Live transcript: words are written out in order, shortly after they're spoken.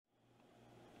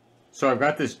So I've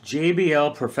got this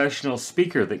JBL professional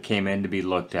speaker that came in to be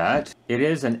looked at. It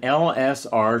is an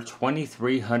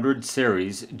LSR2300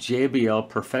 series JBL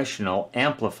professional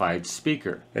amplified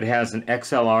speaker. It has an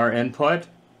XLR input,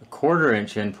 a 1/4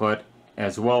 inch input,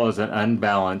 as well as an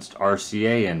unbalanced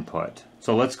RCA input.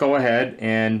 So let's go ahead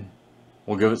and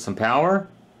we'll give it some power,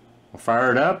 we'll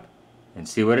fire it up and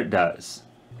see what it does.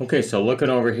 Okay, so looking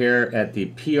over here at the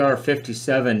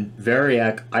PR57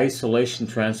 Variac isolation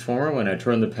transformer, when I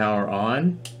turn the power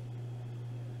on,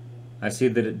 I see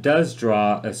that it does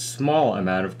draw a small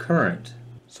amount of current.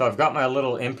 So I've got my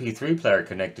little MP3 player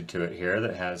connected to it here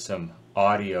that has some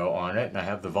audio on it, and I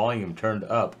have the volume turned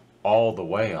up all the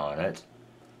way on it.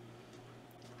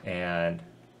 And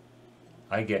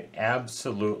I get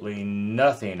absolutely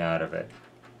nothing out of it.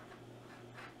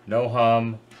 No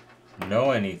hum,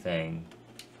 no anything,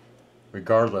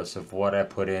 regardless of what I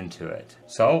put into it.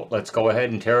 So let's go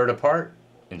ahead and tear it apart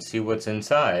and see what's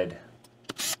inside.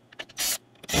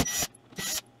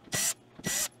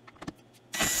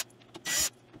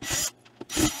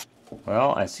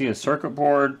 Well, I see a circuit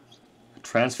board, a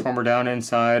transformer down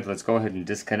inside. Let's go ahead and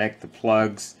disconnect the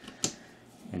plugs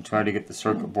and try to get the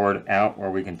circuit board out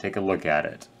where we can take a look at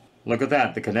it. Look at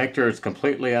that, the connector is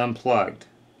completely unplugged.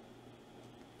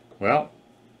 Well,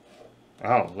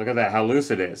 oh, look at that, how loose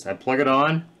it is. I plug it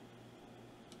on,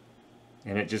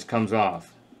 and it just comes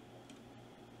off.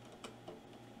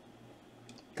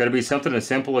 Could it be something as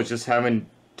simple as just having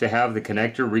to have the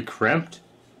connector recrimped?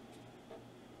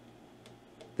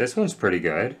 This one's pretty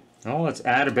good. Oh, let's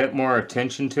add a bit more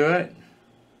attention to it.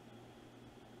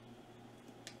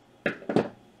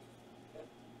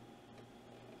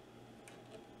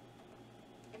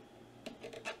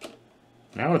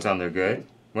 Now it's on there good.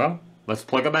 Well, let's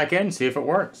plug it back in and see if it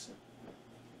works.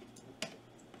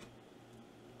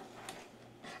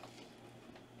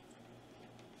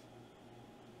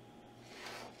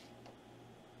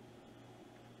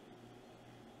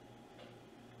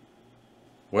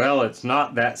 Well, it's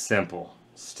not that simple.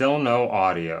 Still no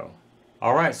audio.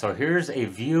 Alright, so here's a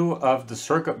view of the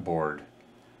circuit board.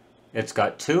 It's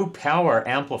got two power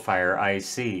amplifier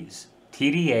ICs,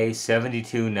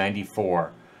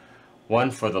 TDA7294.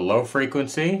 One for the low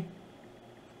frequency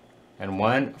and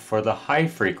one for the high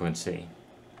frequency.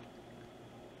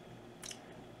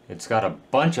 It's got a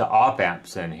bunch of op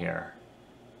amps in here.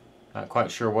 Not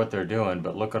quite sure what they're doing,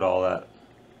 but look at all that.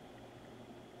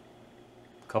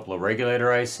 A couple of regulator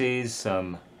ICs,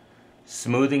 some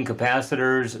smoothing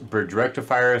capacitors, bridge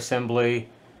rectifier assembly,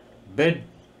 big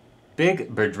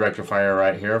bridge rectifier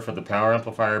right here for the power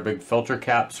amplifier, big filter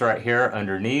caps right here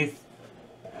underneath.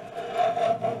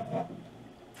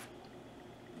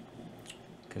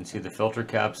 Can see the filter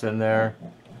caps in there.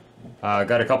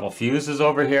 Got a couple fuses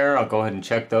over here. I'll go ahead and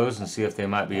check those and see if they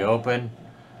might be open.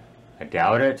 I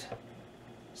doubt it.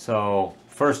 So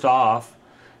first off,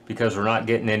 because we're not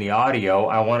getting any audio,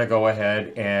 I want to go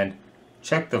ahead and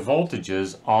check the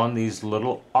voltages on these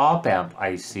little op amp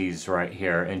ICs right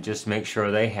here and just make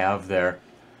sure they have their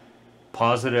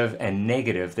positive and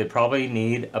negative. They probably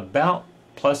need about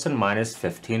plus and minus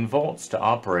 15 volts to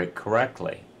operate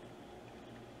correctly.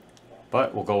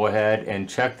 But we'll go ahead and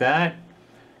check that.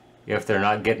 If they're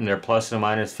not getting their plus and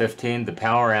minus 15, the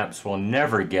power amps will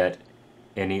never get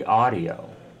any audio.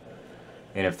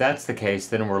 And if that's the case,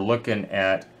 then we're looking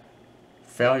at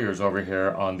failures over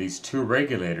here on these two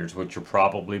regulators, which are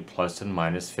probably plus and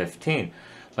minus 15.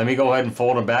 Let me go ahead and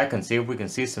fold them back and see if we can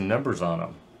see some numbers on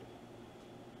them.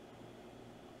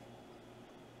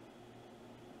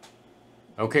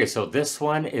 Okay, so this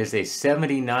one is a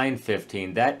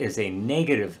 7915. That is a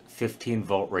negative 15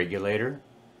 volt regulator.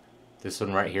 This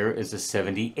one right here is a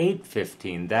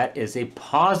 7815. That is a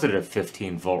positive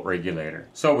 15 volt regulator.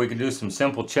 So we can do some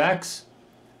simple checks.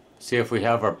 See if we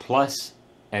have our plus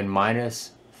and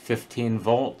minus 15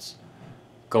 volts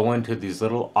go into these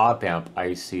little op amp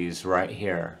ICs right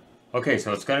here. Okay,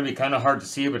 so it's going to be kind of hard to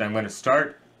see, but I'm going to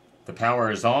start. The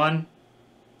power is on.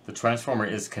 The transformer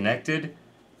is connected.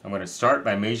 I'm going to start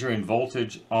by measuring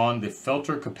voltage on the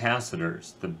filter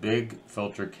capacitors, the big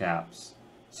filter caps.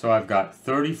 So I've got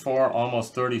 34,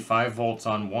 almost 35 volts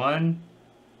on one,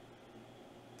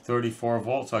 34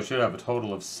 volts, so I should have a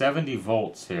total of 70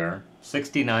 volts here,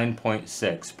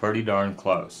 69.6, pretty darn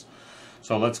close.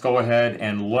 So let's go ahead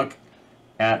and look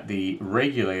at the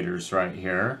regulators right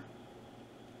here.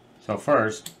 So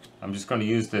first, I'm just going to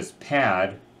use this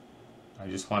pad. I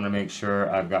just want to make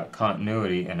sure I've got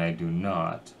continuity, and I do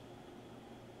not.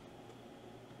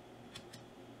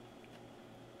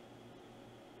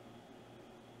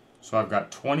 So I've got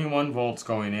 21 volts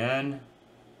going in.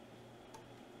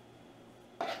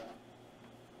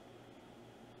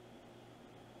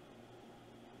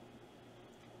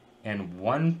 and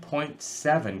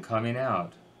 1.7 coming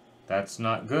out. That's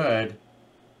not good.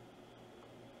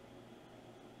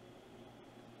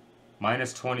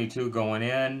 Minus 22 going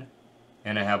in,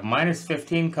 and I have minus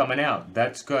 15 coming out.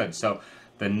 That's good. So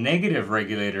the negative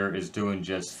regulator is doing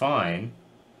just fine.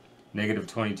 Negative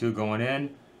 22 going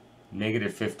in,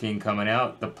 negative 15 coming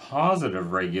out. The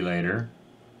positive regulator,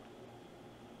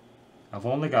 I've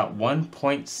only got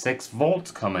 1.6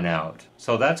 volts coming out.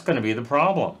 So that's going to be the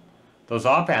problem. Those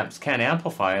op-amps can't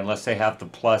amplify unless they have the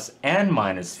plus and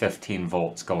minus 15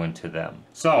 volts going to them.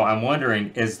 So I'm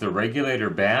wondering, is the regulator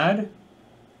bad?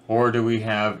 Or do we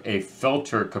have a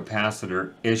filter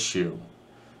capacitor issue?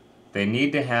 They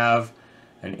need to have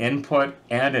an input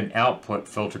and an output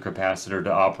filter capacitor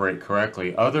to operate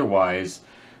correctly. Otherwise,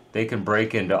 they can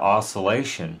break into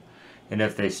oscillation. And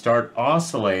if they start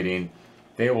oscillating,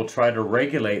 they will try to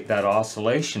regulate that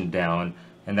oscillation down,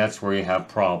 and that's where you have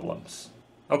problems.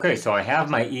 Okay, so I have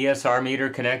my ESR meter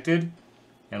connected,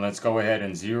 and let's go ahead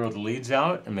and zero the leads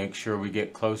out and make sure we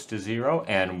get close to zero,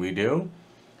 and we do.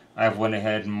 I've went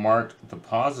ahead and marked the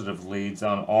positive leads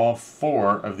on all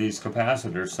 4 of these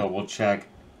capacitors, so we'll check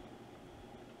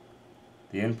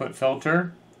the input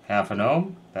filter, 0.5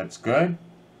 ohm, that's good.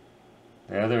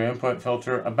 The other input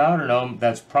filter, about 1 ohm,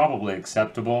 that's probably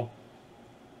acceptable.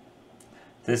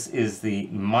 This is the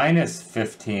minus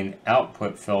 15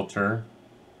 output filter,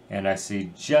 and I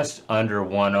see just under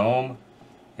 1 ohm.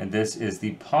 And this is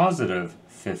the positive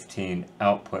 15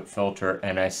 output filter,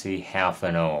 and I see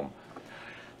 0.5 ohm.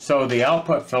 So the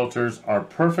output filters are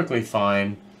perfectly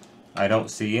fine. I don't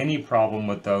see any problem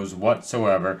with those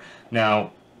whatsoever.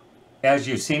 Now, as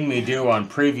you've seen me do on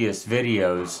previous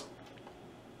videos,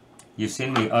 you've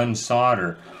seen me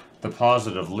unsolder the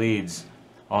positive leads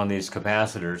on these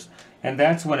capacitors. And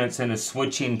that's when it's in a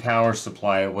switching power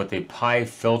supply with a pi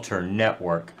filter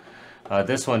network.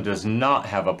 This one does not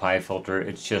have a pi filter.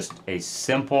 It's just a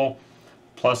simple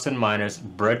plus and minus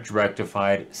bridge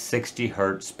rectified 60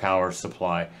 hertz power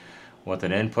supply with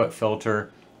an input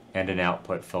filter and an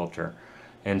output filter.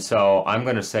 And so I'm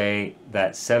going to say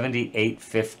that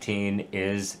 7815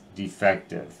 is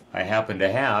defective. I happen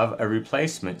to have a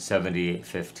replacement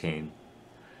 7815.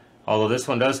 Although this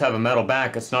one does have a metal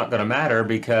back, it's not going to matter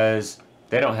because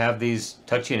they don't have these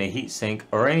touching a heat sink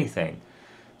or anything.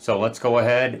 So let's go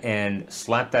ahead and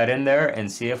slap that in there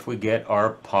and see if we get our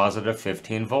positive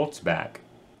 15 volts back.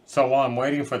 So while I'm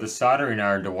waiting for the soldering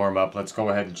iron to warm up, let's go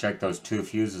ahead and check those 2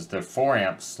 fuses. They're 4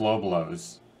 amp slow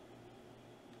blows.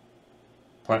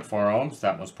 0.4 ohms,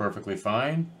 that was perfectly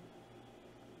fine.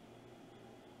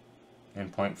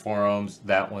 And 0.4 ohms,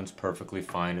 that one's perfectly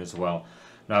fine as well.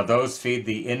 Now those feed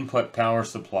the input power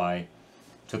supply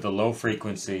to the low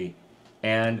frequency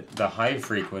and the high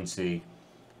frequency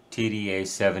TDA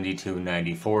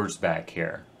 7294s back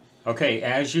here. Okay,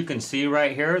 as you can see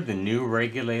right here, the new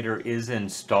regulator is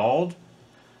installed.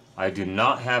 I do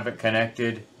not have it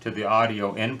connected to the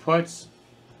audio inputs,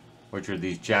 which are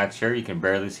these jacks here you can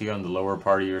barely see on the lower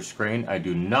part of your screen. I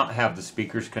do not have the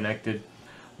speakers connected,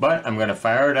 but I'm going to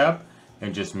fire it up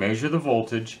and just measure the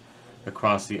voltage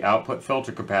across the output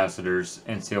filter capacitors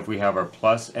and see if we have our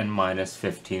plus and minus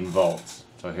 15 volts.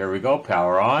 So here we go,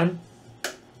 power on.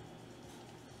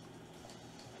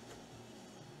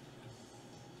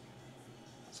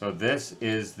 So this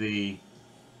is the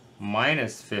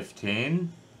minus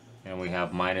 15, and we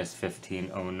have minus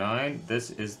 1509.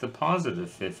 This is the positive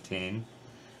 15,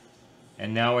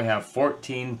 and now we have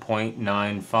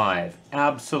 14.95.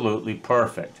 Absolutely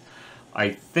perfect.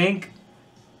 I think,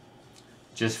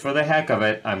 just for the heck of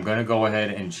it, I'm going to go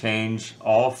ahead and change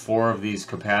all 4 of these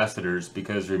capacitors,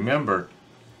 because remember,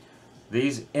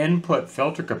 these input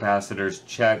filter capacitors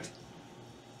checked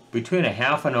between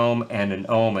 0.5 ohm and 1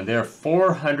 ohm, and they're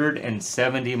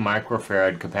 470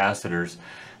 microfarad capacitors.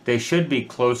 They should be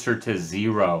closer to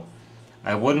 0.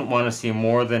 I wouldn't want to see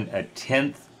more than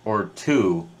 1/10 or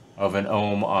 2 of 1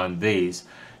 ohm on these.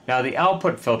 Now the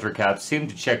output filter caps seem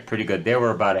to check pretty good. They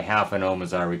were about 0.5 ohm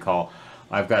as I recall.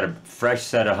 I've got a fresh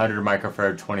set of 100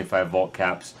 microfarad 25 volt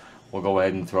caps. We'll go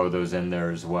ahead and throw those in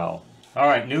there as well.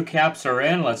 Alright, new caps are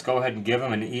in. Let's go ahead and give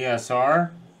them an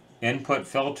ESR. Input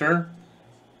filter,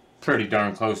 pretty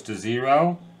darn close to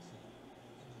 0.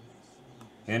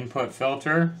 Input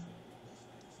filter,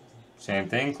 same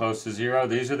thing, close to 0.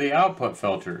 These are the output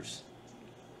filters.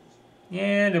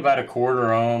 And about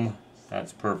 1/4 ohm,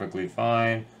 that's perfectly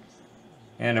fine.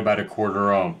 And about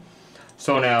 1/4 ohm.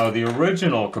 So now the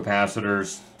original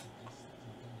capacitors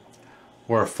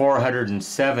were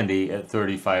 470 at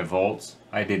 35 volts.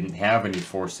 I didn't have any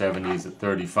 470s at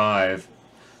 35.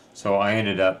 So I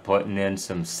ended up putting in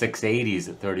some 680s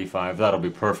at 35. That'll be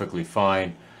perfectly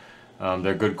fine.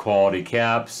 They're good quality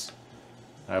caps.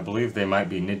 I believe they might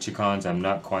be Nichicons, I'm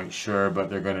not quite sure, but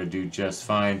they're going to do just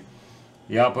fine.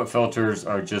 The output filters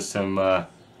are just some,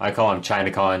 I call them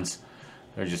Chinacons.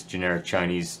 They're just generic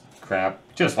Chinese crap,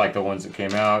 just like the ones that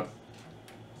came out.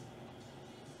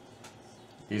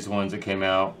 These ones that came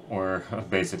out were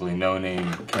basically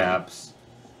no-name caps.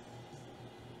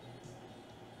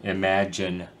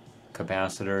 Imagine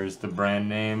Capacitor is the brand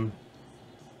name.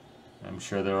 I'm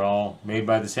sure they're all made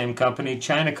by the same company,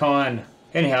 Chinacon.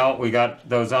 Anyhow, we got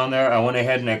those on there. I went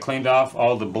ahead and I cleaned off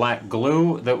all the black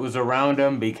glue that was around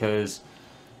them because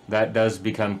that does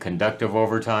become conductive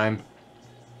over time.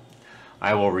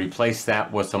 I will replace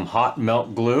that with some hot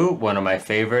melt glue, one of my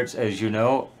favorites, as you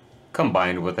know,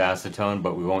 combined with acetone,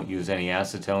 but we won't use any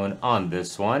acetone on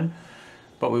this one.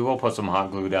 But we will put some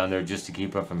hot glue down there just to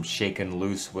keep it from shaking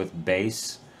loose with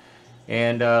base.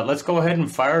 And let's go ahead and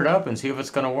fire it up and see if it's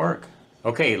going to work.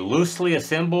 Okay, loosely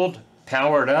assembled,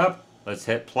 powered up. Let's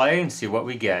hit play and see what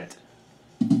we get.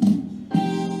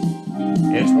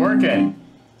 It's working.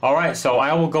 All right, so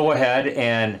I will go ahead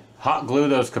and hot glue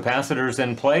those capacitors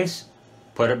in place,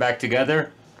 put it back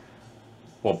together.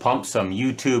 We'll pump some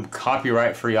YouTube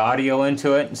copyright-free audio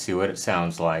into it and see what it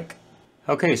sounds like.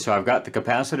 Okay, so I've got the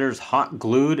capacitors hot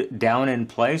glued down in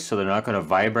place so they're not going to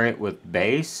vibrate with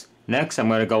bass. Next, I'm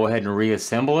going to go ahead and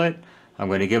reassemble it. I'm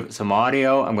going to give it some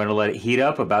audio. I'm going to let it heat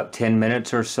up about 10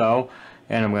 minutes or so.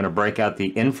 And I'm going to break out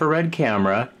the infrared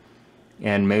camera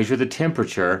and measure the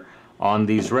temperature on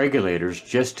these regulators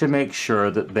just to make sure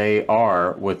that they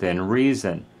are within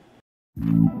reason.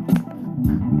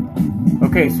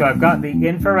 Okay, so I've got the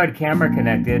infrared camera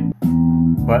connected,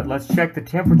 but let's check the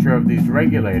temperature of these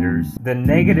regulators. The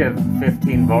negative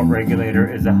 15 volt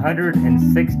regulator is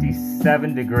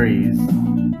 167 degrees.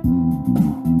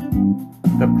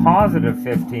 The positive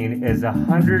 15 is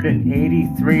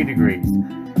 183 degrees.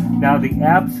 Now the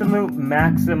absolute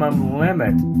maximum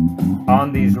limit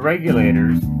on these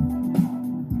regulators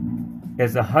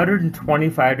is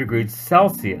 125 degrees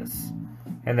Celsius,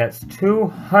 and that's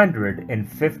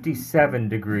 257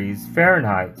 degrees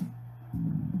Fahrenheit.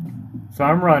 So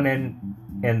I'm running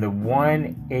in the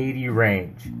 180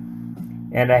 range.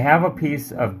 And I have a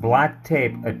piece of black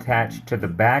tape attached to the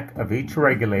back of each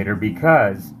regulator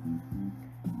because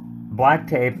black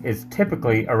tape is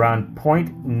typically around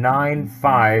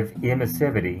 0.95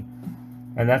 emissivity,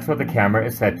 and that's what the camera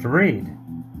is set to read.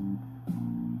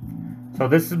 So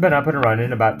this has been up and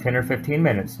running about 10 or 15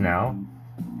 minutes now,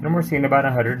 and we're seeing about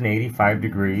 185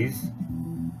 degrees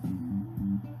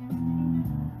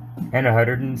and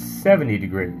 170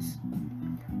 degrees.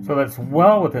 So that's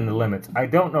well within the limits. I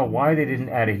don't know why they didn't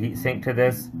add a heat sink to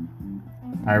this.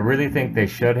 I really think they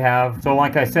should have. So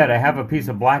like I said, I have a piece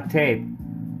of black tape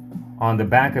on the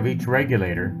back of each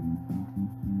regulator,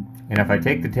 and if I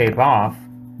take the tape off,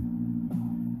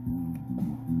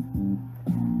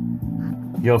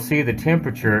 you'll see the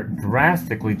temperature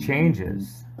drastically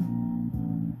changes.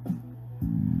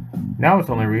 Now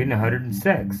it's only reading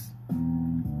 106,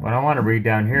 but I want to read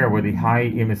down here where the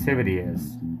high emissivity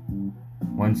is,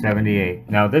 178.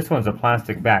 Now this one's a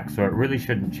plastic back, so it really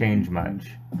shouldn't change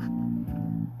much.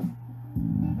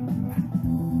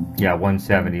 Yeah,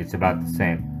 170, it's about the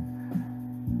same.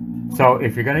 So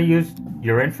if you're going to use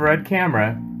your infrared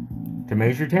camera to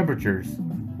measure temperatures,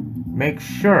 make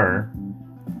sure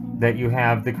that you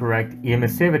have the correct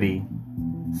emissivity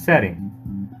setting.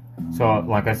 So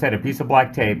like I said, a piece of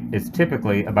black tape is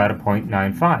typically about a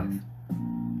 0.95.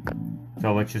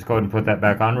 So let's just go ahead and put that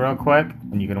back on real quick,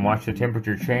 and you can watch the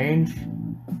temperature change.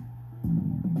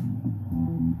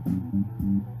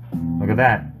 Look at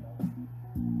that.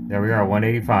 There we are,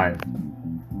 185.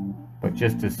 But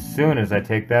just as soon as I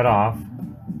take that off,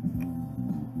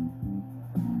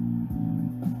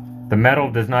 the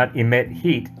metal does not emit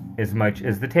heat as much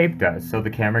as the tape does, so the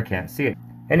camera can't see it.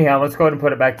 Anyhow, let's go ahead and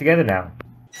put it back together now.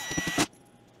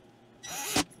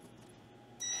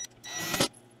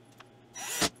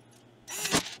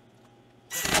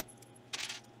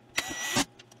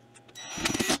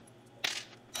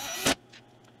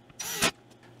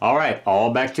 All right,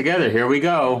 all back together. Here we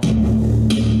go.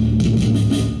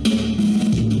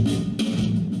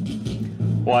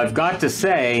 Well, I've got to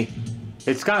say,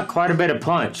 it's got quite a bit of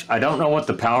punch. I don't know what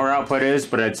the power output is,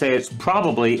 but I'd say it's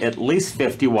probably at least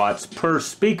 50 watts per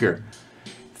speaker.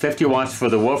 50 watts for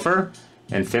the woofer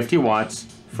and 50 watts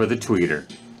for the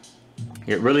tweeter.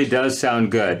 It really does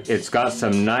sound good. It's got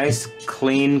some nice,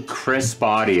 clean, crisp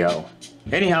audio.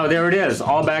 Anyhow, there it is,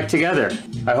 all back together.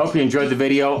 I hope you enjoyed the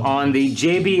video on the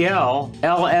JBL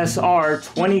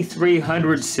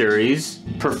LSR2300 series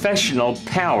professional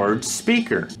powered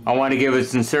speaker. I want to give a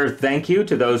sincere thank you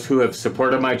to those who have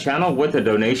supported my channel with a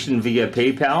donation via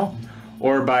PayPal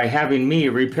or by having me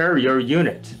repair your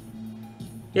unit.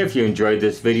 If you enjoyed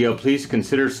this video, please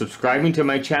consider subscribing to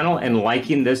my channel and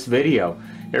liking this video.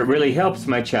 It really helps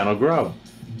my channel grow.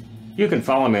 You can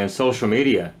follow me on social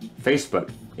media, Facebook,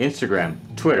 Instagram,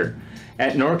 Twitter,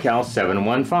 at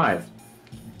NorCal715.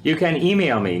 You can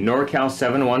email me,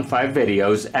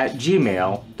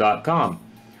 norcal715videos@gmail.com.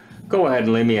 Go ahead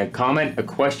and leave me a comment, a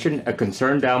question, a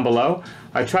concern down below.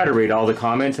 I try to read all the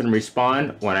comments and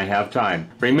respond when I have time.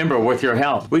 Remember, with your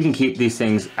help, we can keep these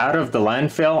things out of the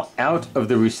landfill, out of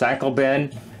the recycle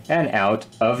bin, and out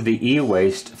of the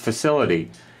e-waste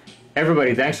facility.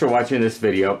 Everybody, thanks for watching this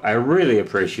video. I really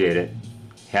appreciate it.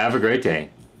 Have a great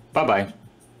day. Bye-bye.